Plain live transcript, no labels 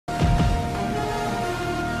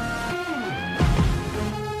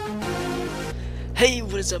Hey,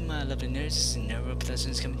 what is up, my lovely nerds? This is Nero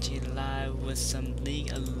Productions coming to you live with some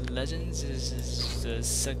League of Legends. This is the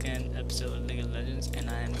second episode of League of Legends, and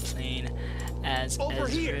I am playing as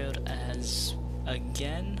Ezreal as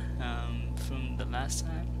again from the last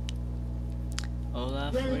time.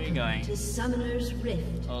 Olaf, where are you going? To Summoner's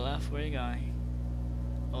Rift. Olaf, where are you going?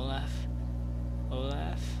 Olaf,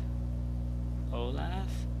 Olaf, Olaf.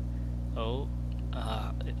 Oh,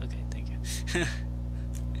 okay, thank you.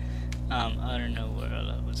 I don't know where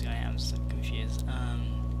Olaf was going. I'm so confused.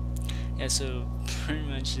 Yeah, so pretty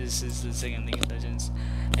much this is the second League of Legends,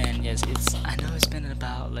 and yes, I know it's been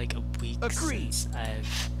about like a week since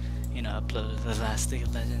I've uploaded the last League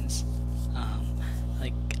of Legends.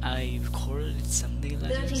 Like I recorded some League of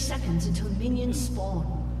Legends. 30 seconds until minions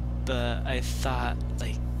spawn. But I thought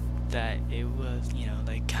like that it was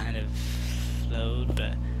like kind of flowed,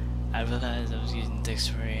 but I realized I was using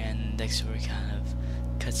Dictionary, and Dictionary kind of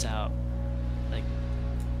cuts out like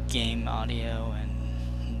game audio and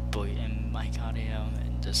mic audio,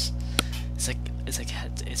 and just it's like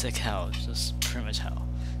hell. It's just pretty much hell.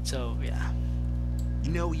 So yeah.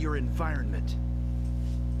 Know your environment.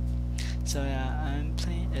 So yeah, I'm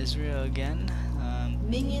playing Ezreal again.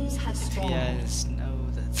 Minions have if you guys know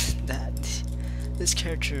that this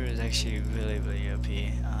character is actually really OP.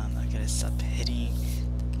 I gotta stop hitting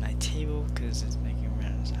my table because it's making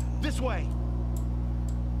random sounds. This way.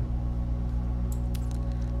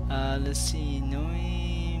 Let's see.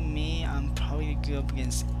 Knowing me, I'm probably gonna go up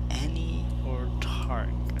against Annie or Tark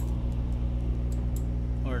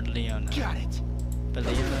or Leona. Got it. But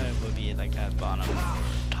Leona will be like at bottom,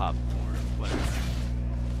 top, or whatever.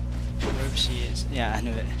 Wherever she is. Yeah, I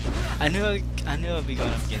knew it. I knew I'd be going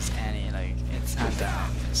up against Annie. Like it's not that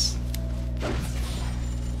obvious.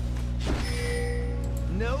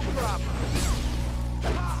 No problem.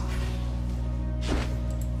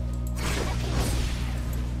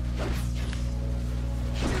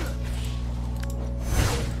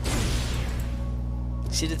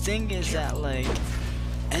 See, the thing is that like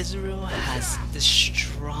Ezreal has the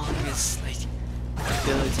strongest like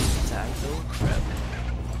ability to attack. Oh crap!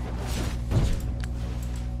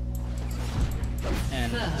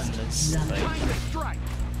 And let's like,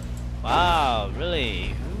 wow,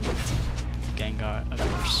 really? Gengar, of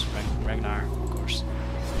course. Ragnar, of course.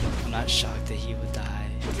 I'm not shocked that he would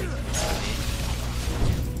die instantly.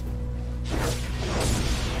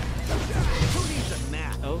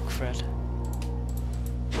 Oh crap!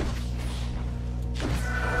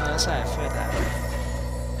 That's how I feel that.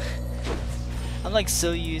 I'm like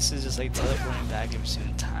so used to just like teleporting back every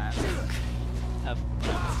single time. Like, I'm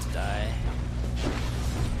about to die.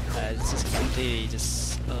 It's just completely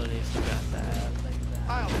just totally forgot that. Like that.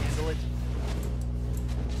 I'll handle it.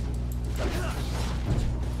 I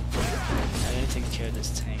gotta take care of this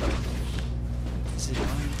tank. Is it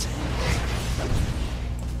one tank?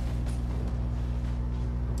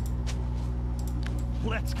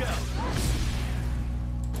 Let's go.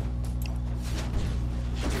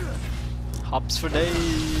 Hops for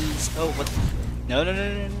days. Oh, what? No, no, no,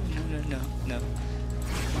 no, no, no, no, no.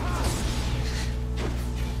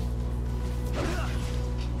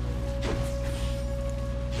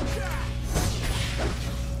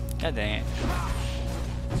 God dang it.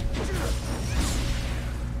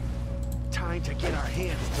 Time to get our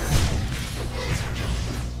hands dirty.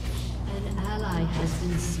 An ally has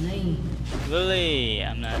been slain. Lily,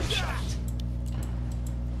 I'm not shocked.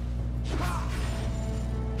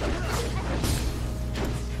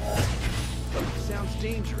 Sounds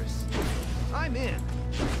dangerous. I'm in.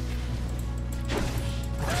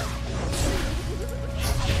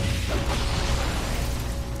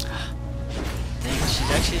 Dang, she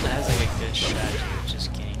actually has like a good strategy of just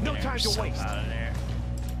getting No time to waste. out of there.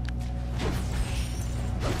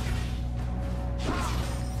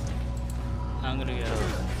 I'm gonna go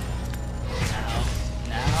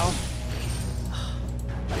now.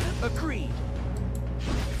 Agreed.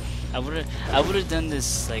 I would've done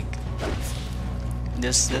this like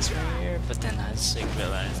this right here, but then I just like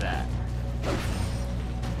realized that.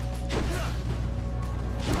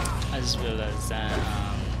 I just realized that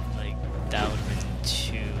like that would've been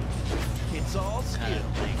too It's all kind skill.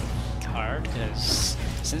 of like hard, because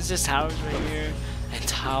since this tower's right here, and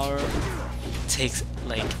tower takes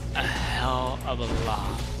like a hell of a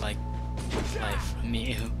lot like life from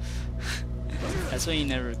you. That's why you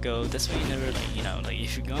never go. That's why you never like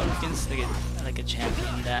if you're going against like a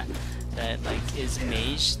champion that like is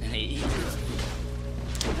mage, and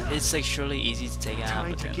it's like surely easy to take out.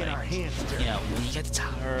 But then like when you get the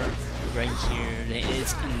tower right here,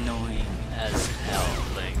 it's annoying as hell.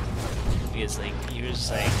 Like because like you're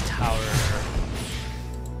just like tower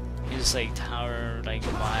just like tower, like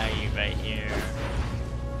why are you right here?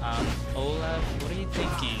 Olaf, what are you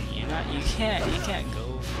thinking? You can't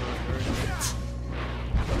go for it.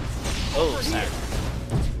 Oh, sorry.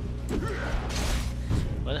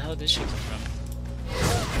 Where the hell did she come from?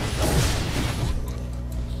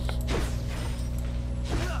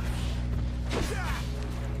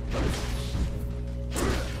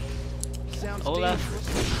 Sounds Olaf, dangerous.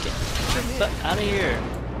 get your butt out of here.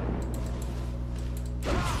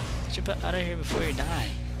 Get your butt out of here before you die.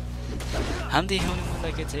 I'm the only one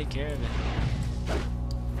that can take care of it.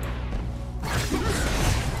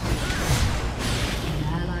 An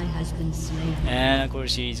ally has been slain. And of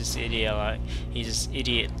course he's just idiot. He's just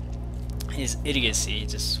idiot. His idiocy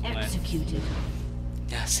just went. Executed.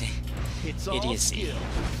 Yeah, see, It's all idiocy. skill.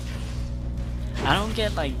 I don't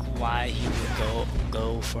get like why he would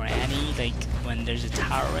go for Annie. Like when there's a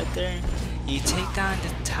tower right there, you take down the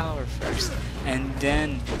tower first, and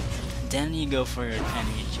then you go for your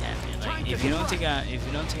enemy champion. Like if you don't take down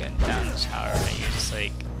the tower, right, you're just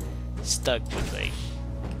like stuck with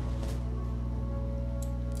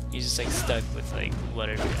like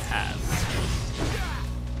whatever you have.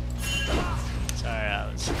 Sorry,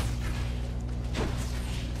 Alex.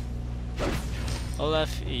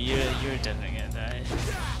 Olaf, you're definitely gonna die.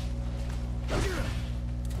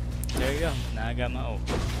 There you go. Now I got my ult.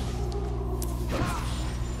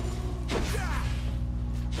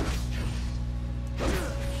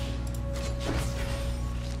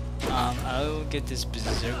 I will get this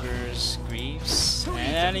Berserker's Greaves and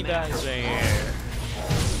anybody's right here.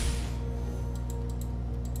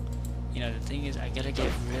 You know, the thing is, I gotta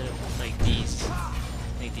get rid of like these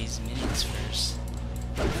minions first.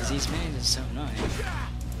 Because these minions are so annoying.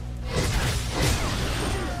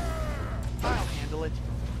 I'll handle it.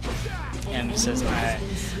 And it says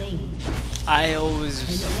I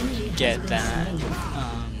always get that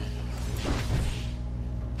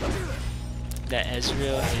that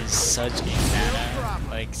Ezreal is such a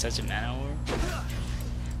mana whore.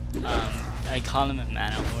 I call him a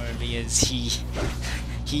mana whore because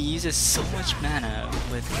he uses so much mana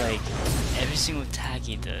with like every single attack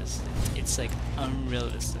he does. It's like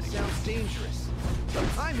unrealistic. Sounds dangerous.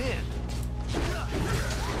 I'm in.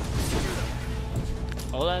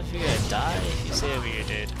 Olaf, you're gonna die if you stay over here,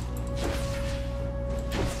 dude.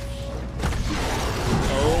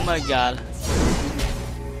 Oh my god.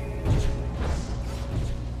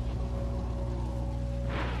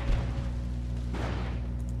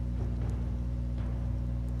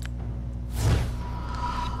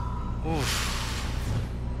 Oof.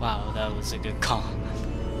 Wow, that was a good call.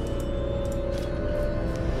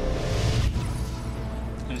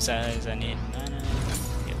 Besides, I need mana.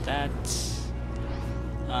 Get that.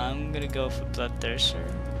 I'm gonna go for Bloodthirster.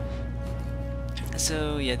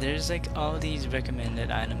 So yeah, there's like all these recommended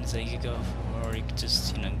items that you could go for, or you could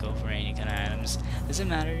just go for any kind of items. Doesn't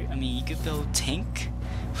matter. I mean, you could build tank,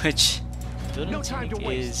 which building tank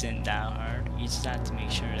isn't that hard. You just have to make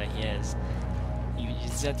sure that you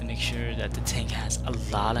just have to make sure that the tank has a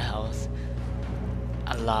lot of health,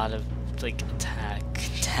 a lot of like attack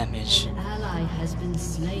damage. An ally has been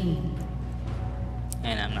slain.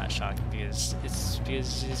 And I'm not shocked because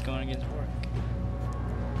he's going against work.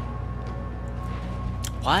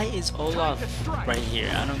 Why is Olaf right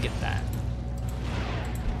here? I don't get that.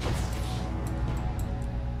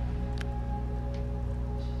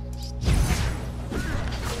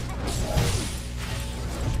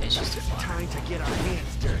 It's just too far. Time to get our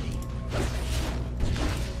hands dirty.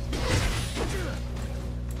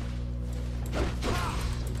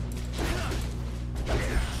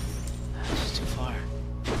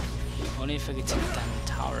 Only if I could take down the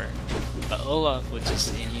tower. But Olaf would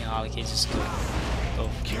just, in all case, just go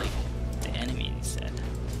for like, the enemy instead.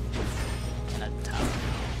 Not the tower.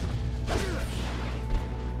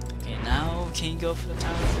 Okay, now can you go for the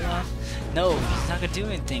tower, Olaf? No, he's not gonna do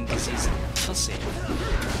anything because he's a pussy.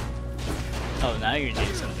 Oh, now you're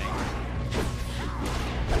doing something.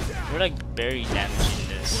 We're like barely damaging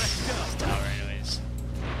this tower anyways.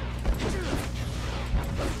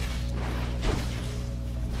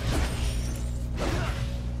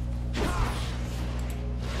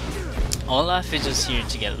 Olaf is just here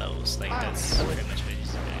to get lows, like that's pretty much what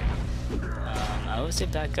he's doing. I would say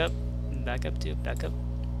back up too, back up.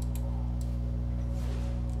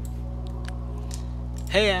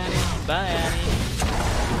 Hey Annie, bye Annie.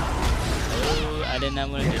 Oh, I did not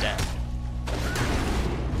want to do that.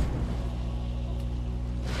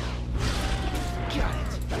 Got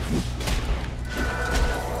it.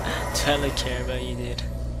 Do I really care about you, dude?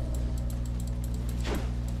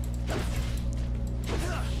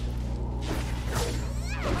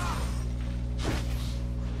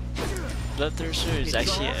 Bloodthirster is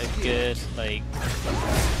actually a good like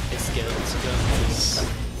skill to go use.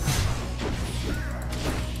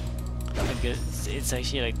 It's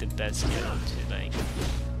actually like the best skill to like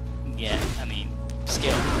get. I mean,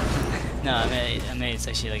 skill. No, I mean it's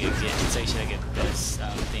actually like it's actually like a best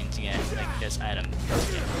thing to get, like this item.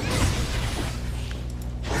 Yeah.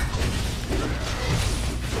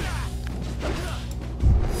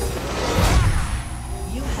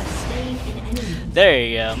 You have slain an enemy. There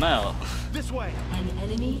you go, Mel. This way. An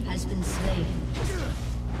enemy has been slain.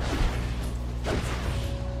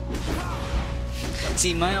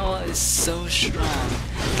 See, my ult is so strong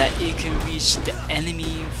that it can reach the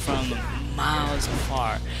enemy from miles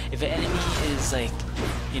afar. If an enemy is like,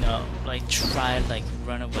 you know, like try to like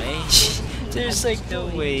run away, there's like no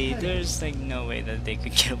way that they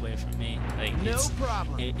could get away from me. Like No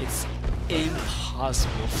problem. it's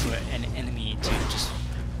impossible for an enemy to just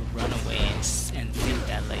run away and think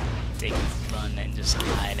that like they can run and just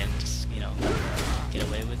hide and just, you know, get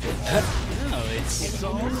away with it. No, it's An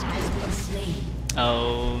enemy has been slain.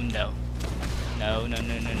 oh no. No, no, no, no, no,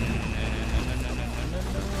 no, no, no, no, no, no,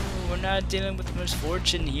 no. We're not dealing with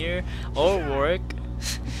Misfortune here or Warwick.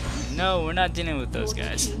 No, we're not dealing with those Your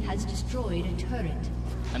guys. team has destroyed a turret.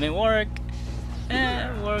 I mean, Warwick's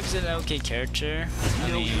an okay character.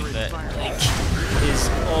 I mean, but like his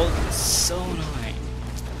ult is so annoying.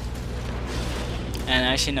 And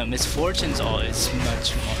actually, no, Misfortune's ult is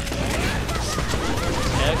much more annoying.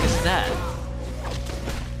 Yeah, because of that.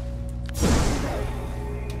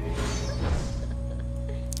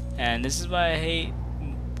 And this is why I hate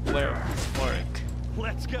Warwick.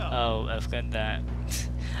 Let's go. Oh, I forgot that.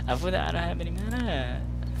 I forgot I don't have any mana.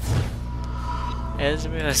 I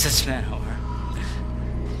didn't realize such mana whore.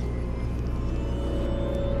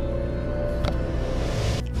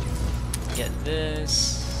 Get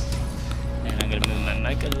this. And I'm gonna move my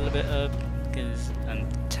mic a little bit up because I'm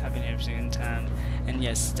tapping every single time. And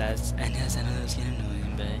yes, I know that's getting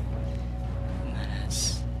annoying, but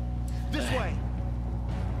that's This way.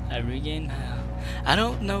 I regained my health. I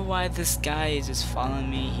don't know why this guy is just following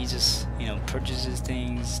me. He just, you know, purchases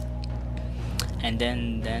things, and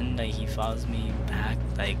then like he follows me back,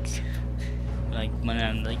 like when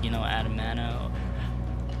I'm like, you know, out of mana.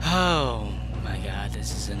 Oh my god,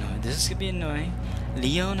 this is annoying. This is gonna be annoying.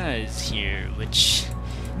 Leona is here, which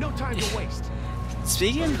No time to waste.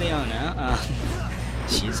 speaking of Leona,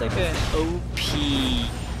 she's like an OP An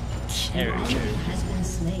character. enemy has been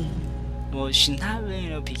slain. Well, she's not really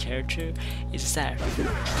an OP character, it's just that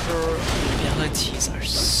her abilities are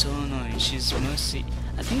so annoying. She's mostly,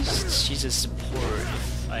 I think she's a support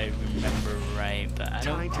if I remember right, but I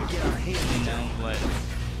don't Time to get our hands know what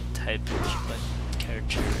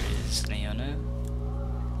character is Leona.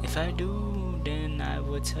 If I do, then I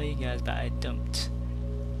will tell you guys, but I don't.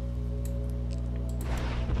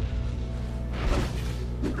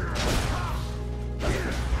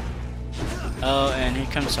 Oh, and here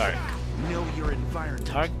comes Tark. Know your environment.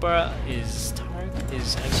 Tark is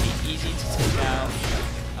actually easy to take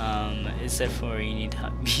out, except for you need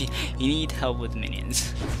help. You need help with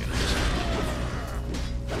minions.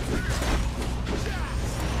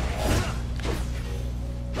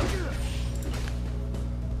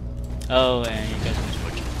 Oh, and you guys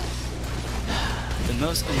Misfortune. The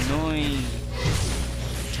most annoying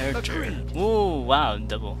character. Agreed. Whoa! Wow,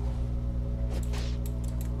 double.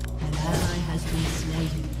 An ally has been slain.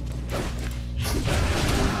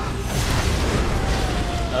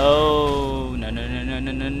 Oh no no no no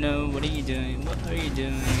no no no! What are you doing? What are you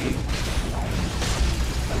doing?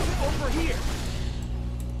 Over here.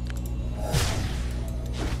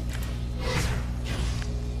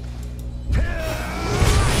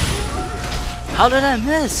 How did I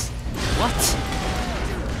miss? What?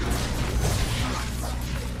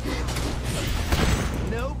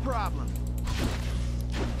 No problem.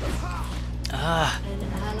 Ah, An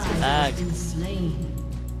ally lag. has been slain.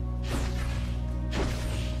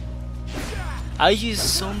 I used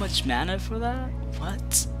so much mana for that.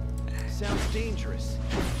 What? Sounds dangerous.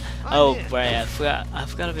 Oh, I'm in. right. I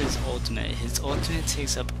forgot of his ultimate. His ultimate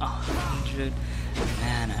takes up 100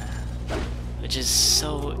 mana, which is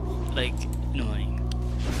so like annoying.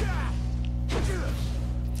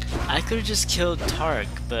 I could have just killed Tark,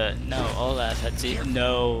 but no. Olaf had to.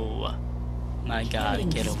 No, my God,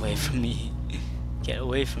 get away from me! Get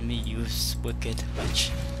away from me, you wicked witch!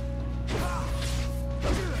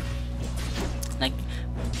 Like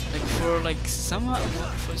for some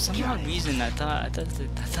odd reason, I thought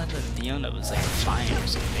that Leona was like flying or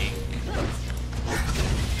something.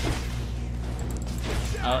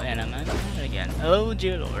 Oh, and I'm at it again. Oh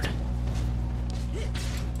dear lord.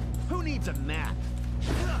 Who needs a map?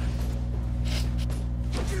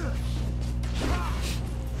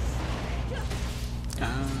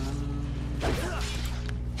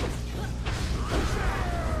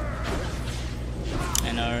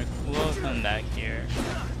 And Ark will come back here.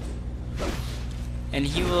 And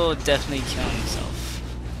he will definitely kill himself.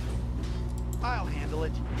 I'll handle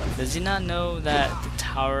it. Does he not know that the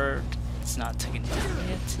tower is not taken down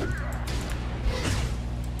yet?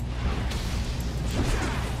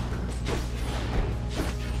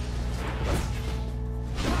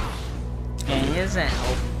 And he doesn't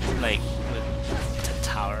help, like, with the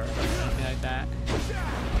tower or something like that.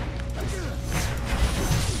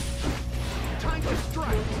 Time to strike.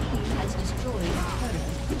 Your team has destroyed a turret.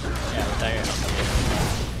 Yeah, without your help.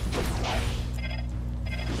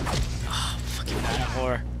 Oh, fucking not a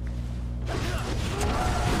whore.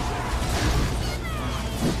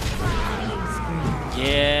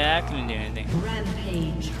 Yeah, I couldn't do anything.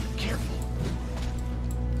 Rampage. Careful.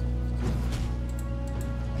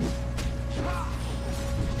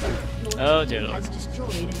 Your Oh, team dear Lord. has destroyed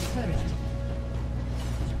a turret.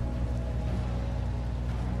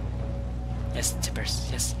 Yes, tippers,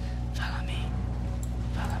 yes. Follow me.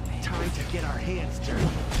 Follow me. Time to get our hands dirty.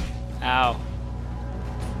 Ow.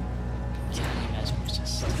 Yeah, you guys were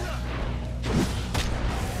just...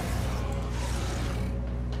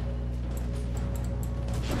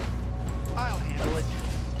 I'll handle it.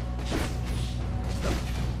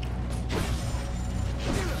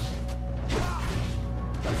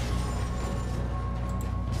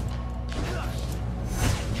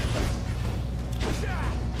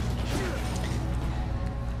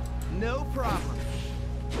 No problem.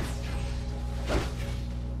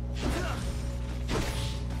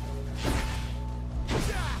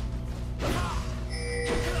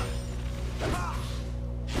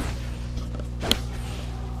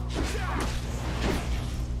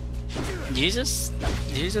 Jesus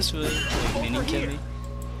really like mini kill me?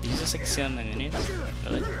 Did you just like see on my minions?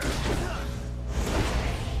 Really?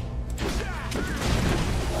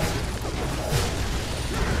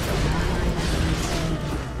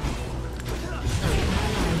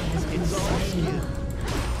 It's all skill.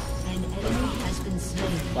 An enemy has been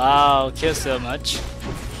slain. Wow, kill so much.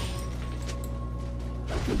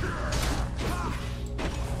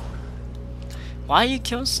 Why are you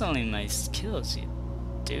kill selling my kills, you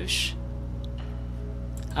douche?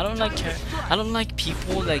 I don't like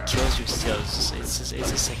people that kills your skills. It's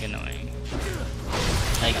just like annoying.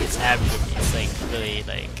 Like it's aggravating. It's like really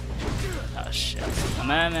like, oh shit. I'm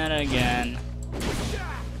at mana again.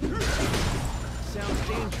 Sounds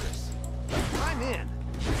dangerous. I'm in.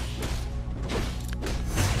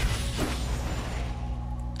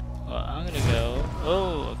 Well, I'm gonna go.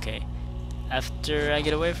 Oh, okay. After I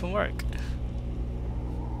get away from work.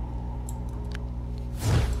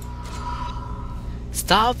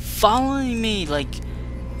 Stop following me! Like,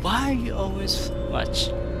 why are you always watch?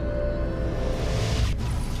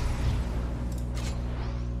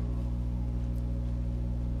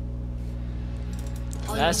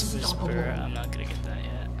 Last whisper. I'm not gonna get that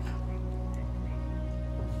yet.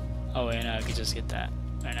 Oh wait, no, I could just get that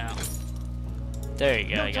right now. There you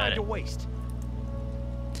go, No I got time it. to waste.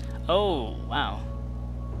 Oh wow.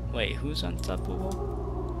 Wait, who's unstoppable?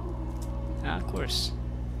 Ah, of course.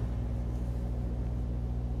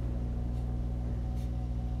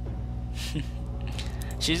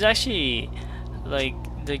 She's actually like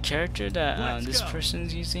the character that Let's this go.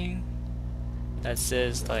 person's using that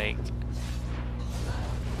says like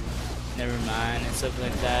never mind and stuff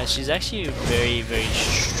like that. She's actually a very, very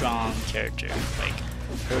strong character. Like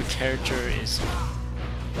her character is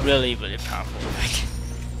really, really powerful.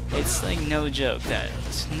 Like it's like no joke that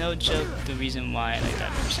it's no joke the reason why like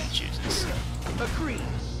that person chooses. Agreed.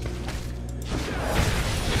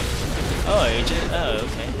 Oh, agent. Oh,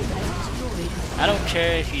 okay. I don't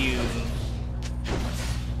care if you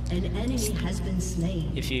An enemy has been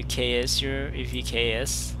slain. if you KS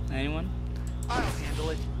anyone. I'll handle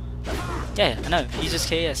it. Yeah, I know. You just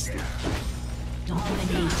KS.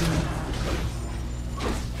 Dominating.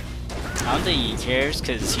 I don't think he cares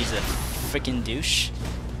because he's a freaking douche.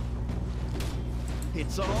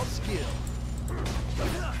 It's all skill.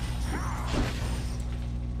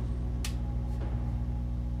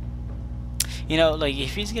 You know, like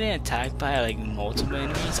if he's getting attacked by like multiple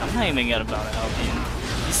enemies, I'm not even gonna bother helping him.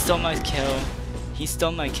 He stole my kill. He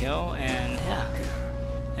stole my kill, and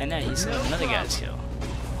yeah, he stole another guy's kill.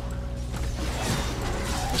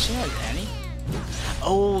 Does she have any?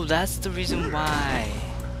 Oh, that's the reason why.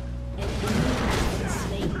 An enemy has been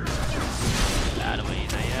slain. Nah, I don't want to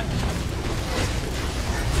use that yet.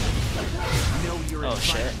 Know your Oh,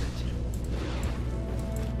 shit. environment.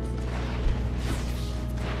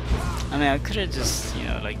 I mean, I could have just, you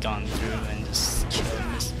know, like gone through and just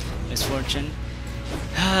killed Misfortune.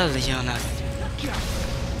 Leona.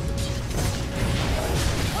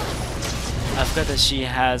 I forgot that she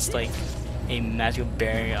has like a magical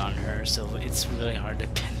barrier on her, so it's really hard to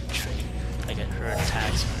penetrate like at her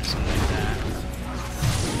attacks or something like that.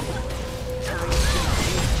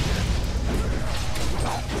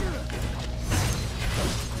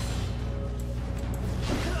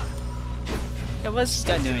 Yeah, what's this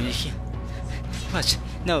guy doing? Watch.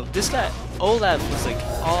 No, this guy Olaf was like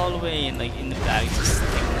all the way in the back, just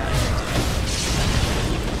taking that.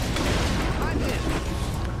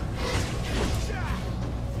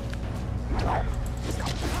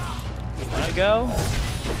 Wanna go?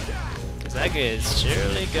 Cause I could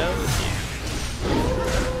surely go with you.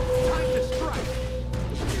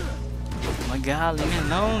 Oh my god, leave me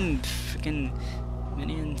alone, freaking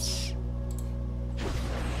minions.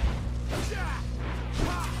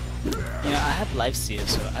 You know, I have life steal,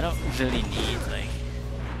 so I don't really need like.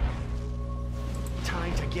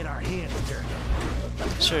 Time to get our hands dirty.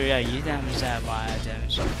 Sure, yeah, you damage that while I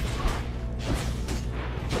damage you.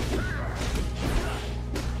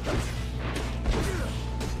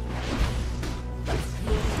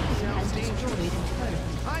 Sounds dangerous.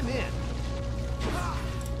 I'm in.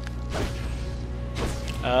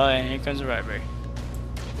 Oh, and here comes the rivalry.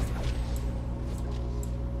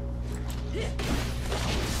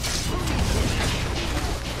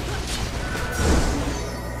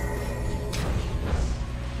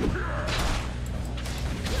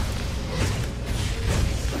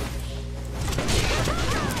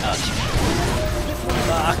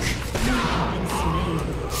 Fuck.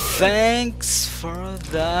 Thanks for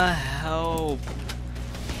the help.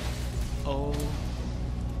 Oh.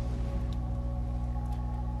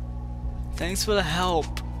 Thanks for the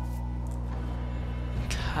help.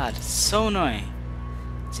 God, it's so annoying.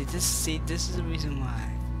 See, this is the reason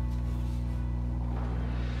why.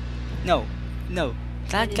 No,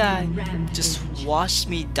 that guy just watched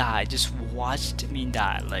me die. Just watched me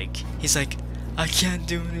die. Like he's like, I can't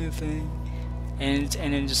do anything, and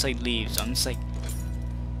then just like leaves. I'm just like,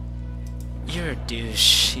 you're a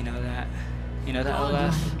douche. You know that? You know that,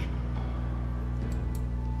 Olaf?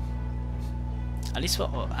 How do you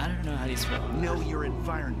spell? Oh, I don't know how do you spell. Know your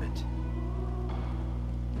environment.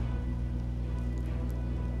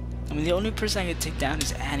 I mean, the only person I could take down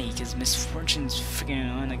is Annie, because Misfortune's freaking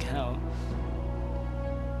annoying like hell.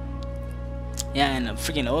 Yeah, and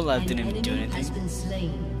freaking Olaf didn't do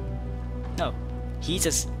anything. No, he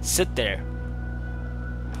just sit there.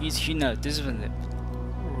 You know, this is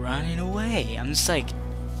running away. I'm just like,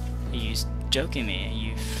 are you joking me? Are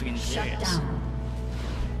you freaking serious?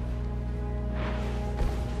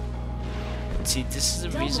 See, this is the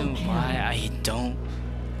reason why I don't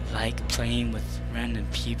like playing with random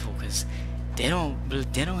people, because they don't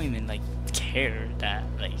even like care that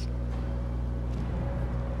like.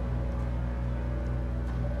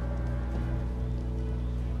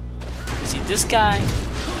 See this guy.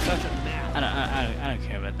 I don't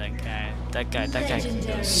care about that guy. That guy can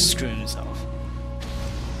go screw himself.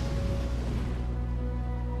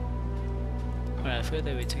 Alright, I forgot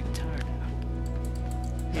that we took the tower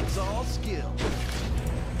down. It's all skill.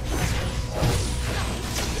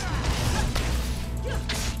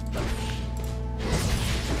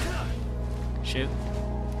 Shoot.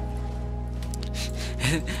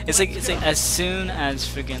 it's like as soon as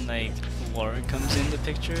freaking like war comes in the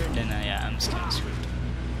picture, then yeah, I'm just kind of screwed.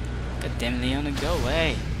 God damn it, Leona, go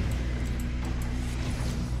away.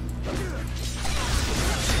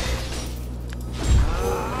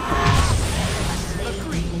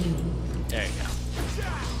 There you go.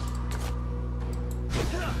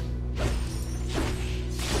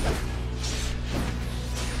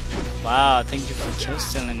 Wow, thank you for kill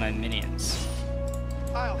stealing my minions.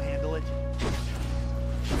 I'll handle it.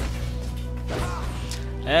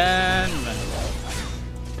 And run.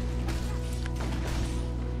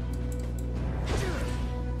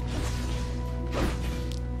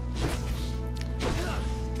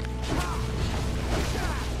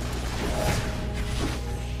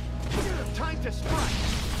 Time to strike.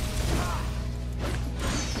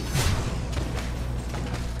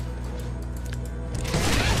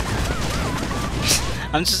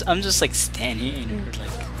 I'm just like standing in her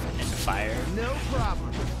like in the fire. No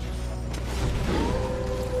problem.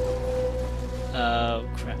 Oh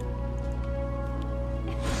crap.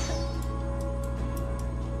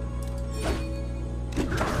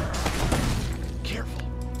 Careful.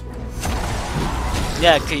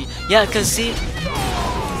 Yeah, cause see,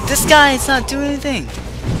 this guy is not doing anything.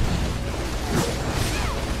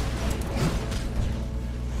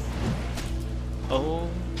 Oh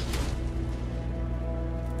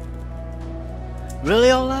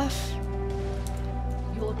Really, Olaf?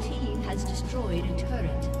 Your team has destroyed a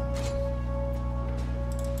turret.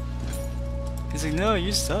 He's like, no,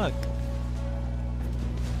 you suck.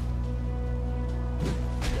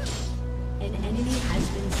 An enemy has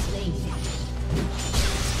been slain.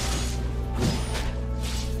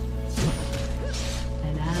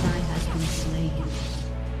 An ally has been slain.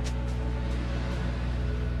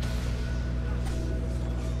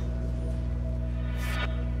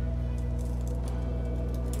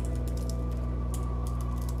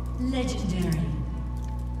 Legendary.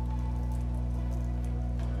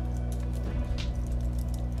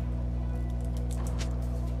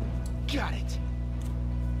 Got it.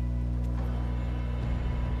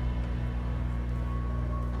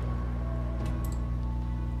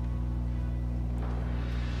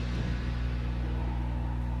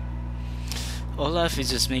 Olaf is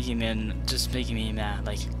just making me mad.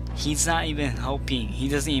 Like, he's not even helping. He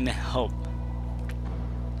doesn't even help.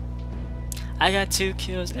 I got 2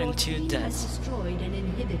 kills Your and 2 team has deaths. destroyed an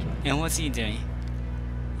inhibitor. And what's he doing?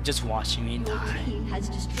 Just watching me Your die. team has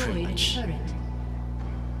destroyed a much. turret.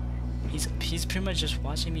 He's pretty much just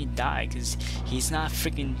watching me die because he's not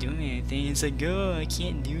freaking doing anything. He's like, oh, I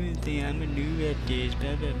can't do anything. I'm a noob at this,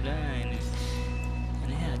 blah blah blah. And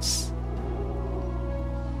yeah, it's.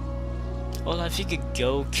 Olaf, if you could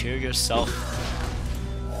go cure yourself.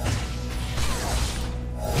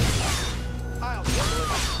 I'll handle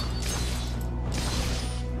it.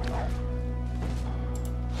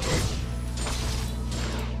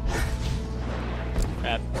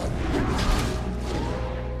 Crap.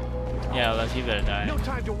 Yeah, Olaf, you better die. No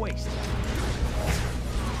time to waste. An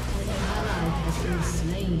ally has been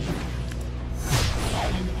slain.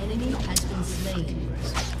 An enemy has been slain.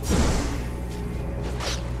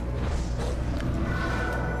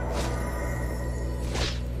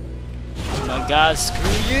 Oh my god, screw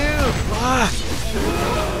you! Ah!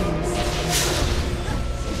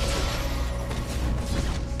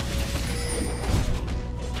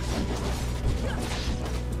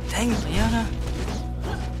 Dang, Leona!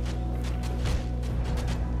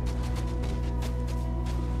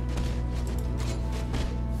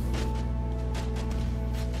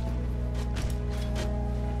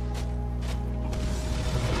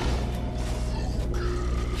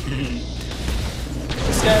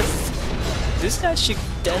 This guy should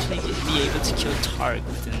definitely be able to kill Targ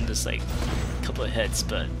within just like a couple of hits,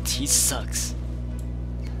 but he sucks.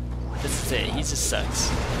 This is it. He just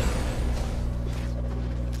sucks.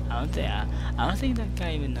 I don't think that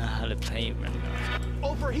guy even know how to play right now.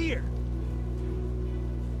 Over here.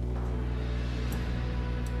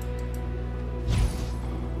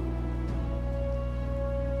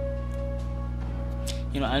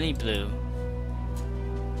 You know, I need blue.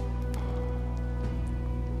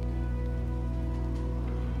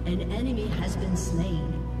 An enemy has been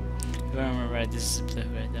slain. If I remember right, this is blue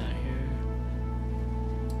right down here.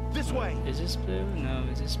 This way. Is this blue? No,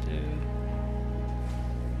 is this blue?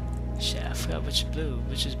 Shit, I forgot which blue.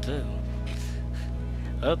 Which is blue?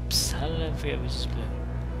 Oops, how did I forget which is blue?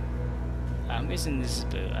 I'm guessing this is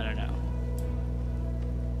blue. I don't know.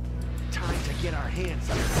 Time to get our hands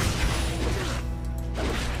on it.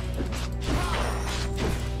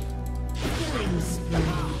 Killing spree.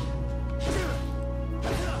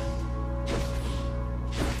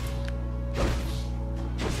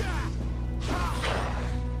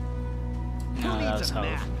 No, that Needs was a health.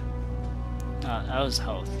 map. No, that was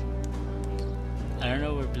health. I don't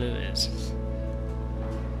know where blue is.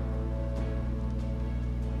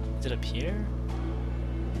 Is it up here?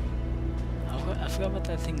 I forgot what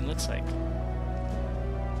that thing looks like.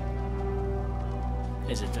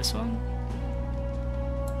 Is it this one?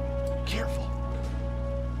 Careful.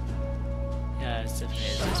 Yeah, it's definitely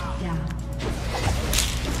this Shut one. down.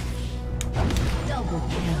 Double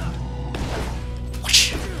kill.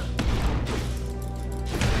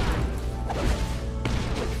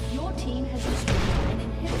 Your team has destroyed an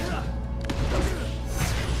inhibitor.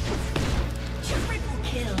 Triple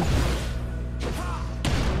kill.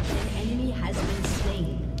 An enemy has been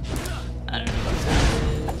slain. I don't know what that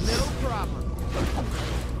is. No problem.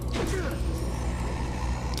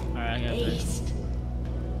 Alright, I got blue. Aced.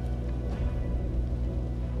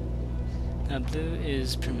 Now blue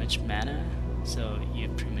is pretty much mana, so you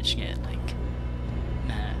pretty much get like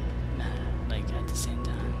mana, like at the same time.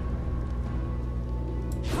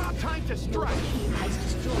 Time to Your strike. team has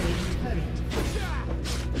destroyed a turret.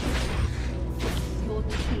 Your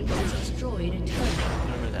team has destroyed a turret.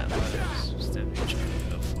 Whatever that was that we were trying to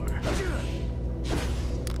go for.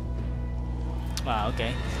 Wow,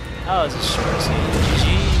 okay. Oh, it's a short scene. GG!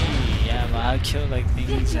 Yeah, well, I killed like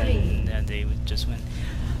things and they would just win.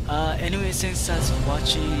 Anyways, thanks guys for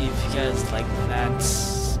watching. If you guys like that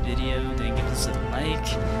video, then give us a like.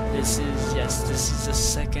 This is the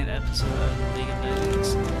second episode of League of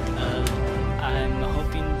Legends. I'm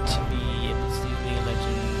hoping to be able to do League of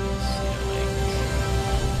Legends,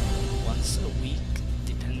 like once a week.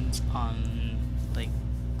 Depends on like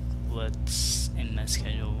what's in my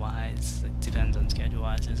schedule wise. Like depends on schedule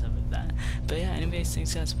wise and stuff like that. But yeah, anyways,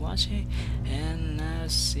 thanks guys for watching, and I'll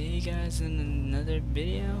see you guys in another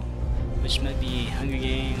video, which might be Hunger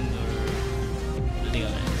Games or League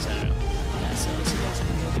of Legends. I don't know. Yeah, so I'll see you guys in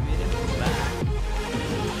another video. Bye.